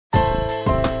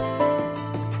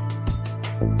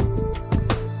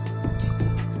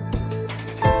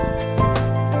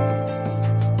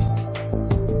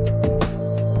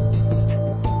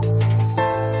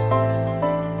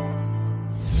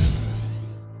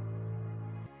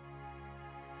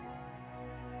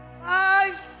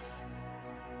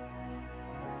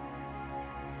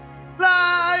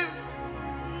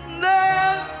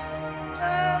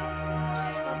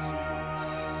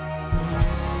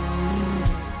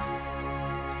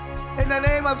the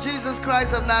name of Jesus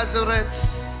Christ of Nazareth,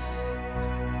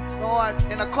 Lord,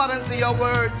 in accordance to your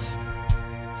words,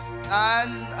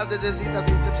 and of the disease of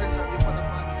the Egyptians shall be put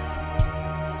upon me.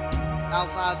 Now,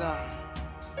 Father,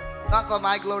 not for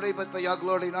my glory, but for your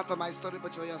glory, not for my story,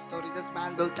 but for your story, this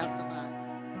man will testify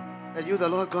that you, the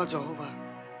Lord God Jehovah,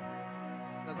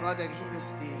 the God that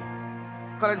healeth thee.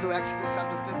 According to Exodus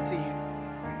chapter 15,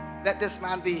 let this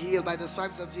man be healed. By the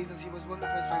stripes of Jesus, he was wounded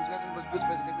for his transgressions, was bruised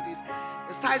for his iniquities.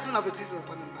 The chastisement of his peace was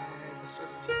upon him. By the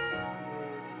stripes of Jesus,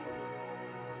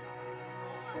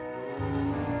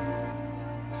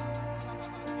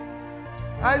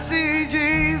 I see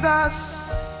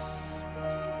Jesus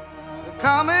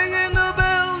coming in the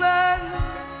building,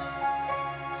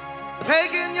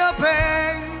 taking your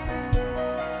pain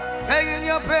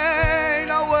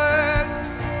away.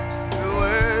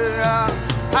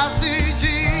 I see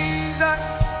Jesus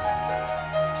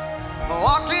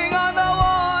walking on the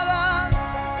water,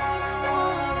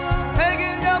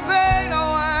 taking your pain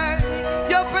away,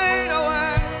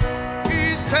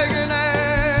 he's taking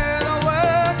it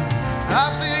away.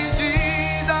 I see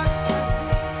Jesus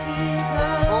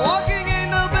walking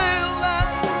in the building,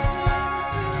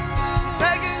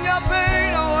 taking your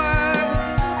pain away,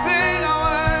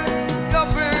 your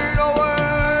pain away.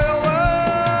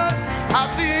 I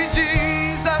see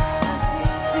Jesus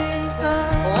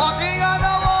walking on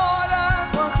the water,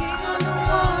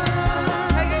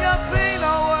 taking your pain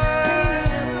away.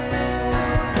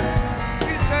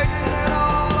 He's taking it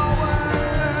all away.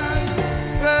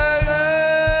 Hey,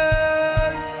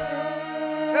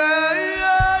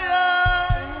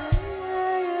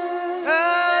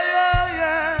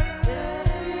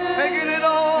 taking it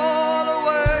all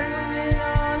away,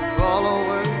 all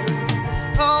away,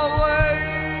 away.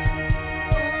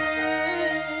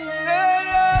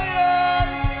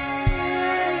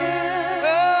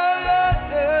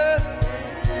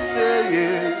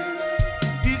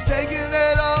 He's taking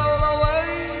it all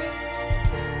away.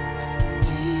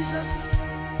 Jesus,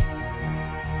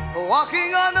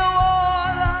 walking on the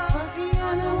water,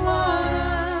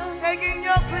 taking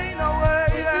your pain away.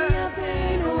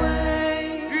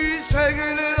 He's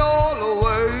taking it all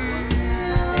away.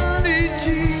 Need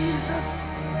Jesus,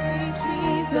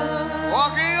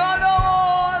 walking on the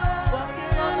water,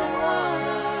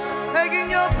 taking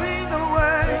your pain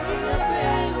away.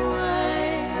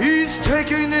 He's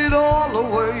taking it all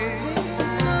away.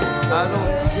 I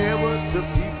don't care what the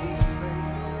people say.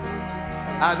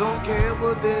 I don't care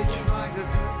what they try to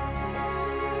do.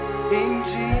 King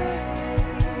Jesus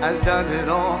has done it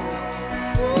all.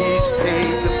 He's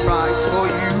paid the price for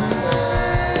you.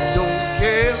 Don't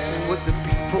care what the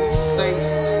people say.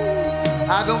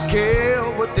 I don't care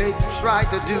what they try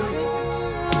to do.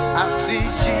 I see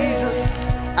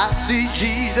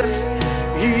Jesus,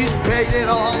 he's paid it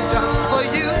all just for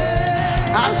you.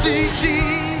 I see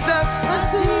Jesus,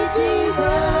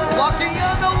 walking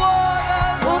on the water,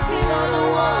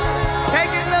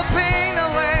 taking the pain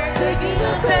away, taking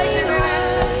it in,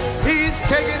 he's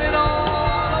taking it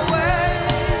all away.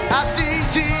 I see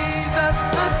Jesus,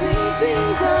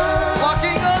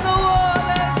 walking on the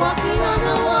water,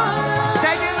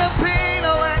 taking the pain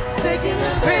away,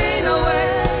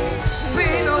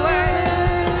 pain away.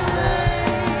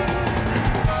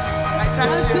 I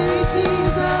see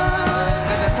Jesus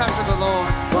in the touch of the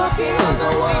Lord, walking on the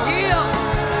water, be healed,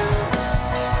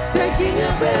 taking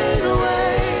your pain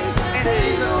away, in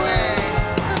Jesus' name.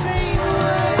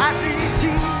 I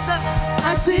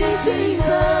see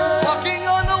Jesus, walking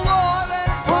on the water,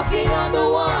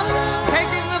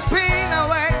 taking the pain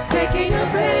away,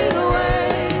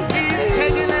 he's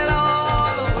taking it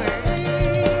all away.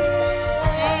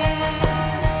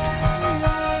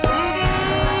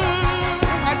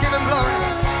 I give him glory.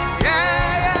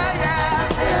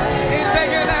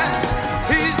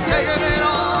 He's taking it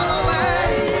all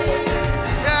away.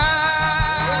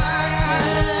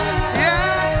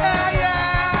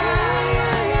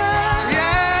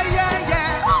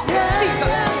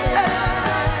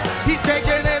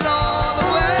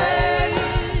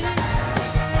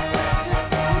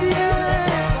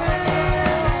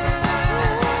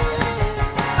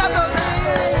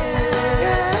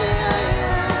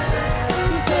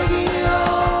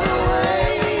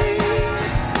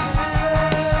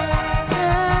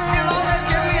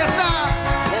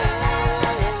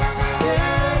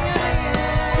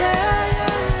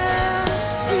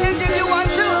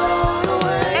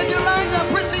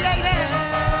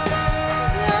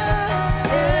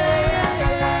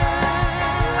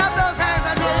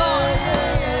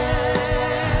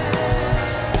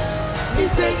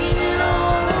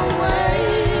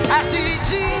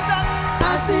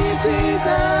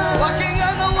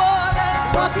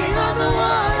 walking on the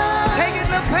water, taking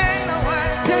the pain away,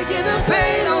 taking the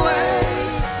pain away.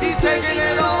 He's taking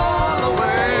it all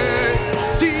away.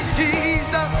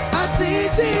 Jesus, I see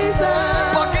Jesus,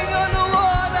 walking on the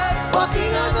water,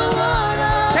 walking on the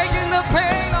water, taking the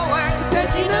pain away,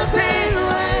 taking the pain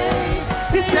away.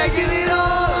 He's taking it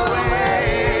all away.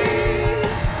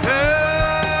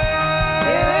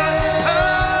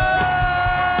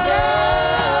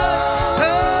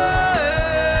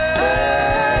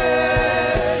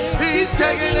 He's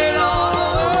taking it all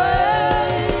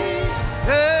away.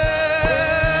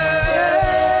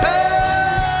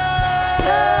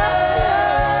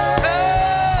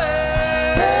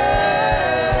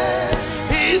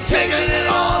 He's taking it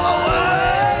all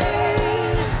away.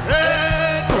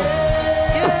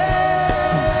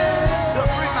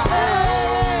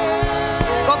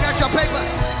 Go get your papers.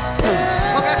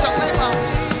 Go get your papers.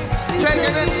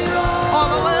 Taking it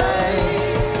all away.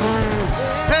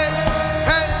 Hey,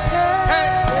 hey, hey,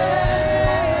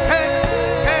 hey,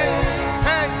 hey,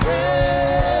 hey,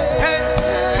 hey,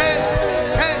 hey,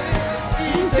 hey.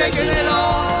 He's taking it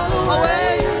all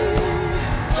away.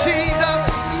 Jesus,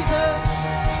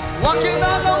 walking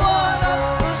on the water,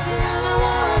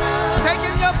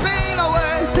 taking your pain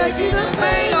away, Taking the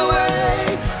pain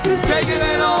away. He's taking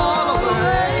it all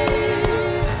away.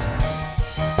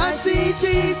 I see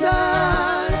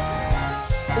Jesus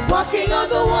walking on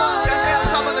the water. Your day of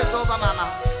trouble is over, mama.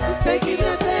 He's taking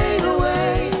the pain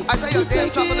away. I say your He's day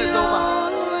of trouble taking is it over.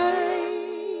 all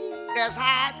away. There's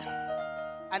hard,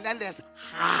 and then there's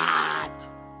hard.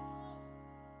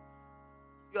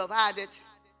 You have had it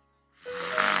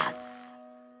hard.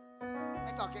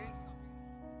 Ain't talking.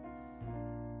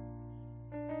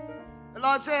 The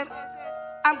Lord said,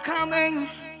 I'm coming.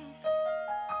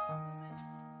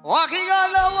 Walking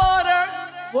on the water,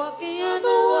 Walking on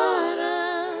the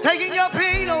water, taking your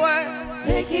pain away.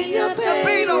 taking your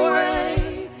pain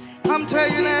away. I'm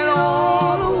taking it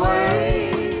all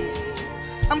away.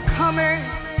 I'm coming.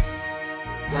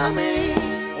 Coming,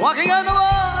 Walking on the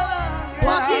water.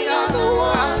 walking on the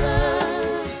water,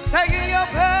 Taking your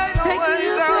pain away, taking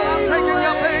your girl. I'm pain taking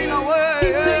your away. pain away.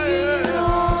 He's taking it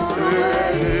all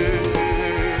away.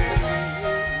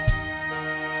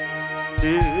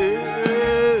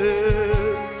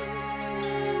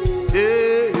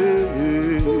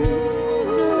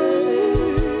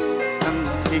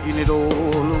 I'm taking it all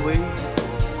away.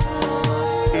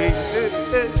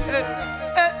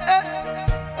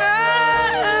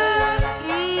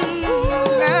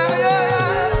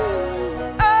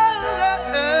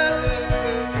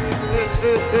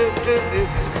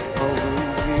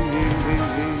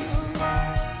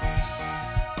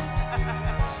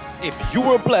 If you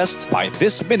were blessed by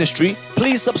this ministry,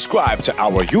 please subscribe to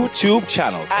our YouTube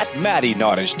channel at MATTIE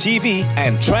NOTTAGE TV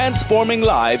and Transforming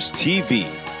Lives TV.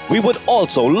 We would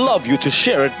also love you to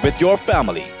share it with your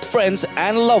family, friends,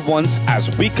 and loved ones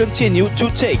as we continue to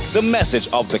take the message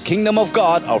of the Kingdom of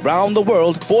God around the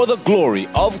world for the glory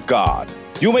of God.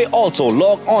 You may also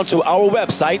log on to our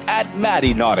website at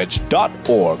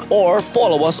mattienottage.org or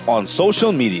follow us on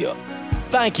social media.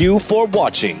 Thank you for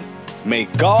watching. May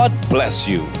God bless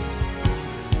you.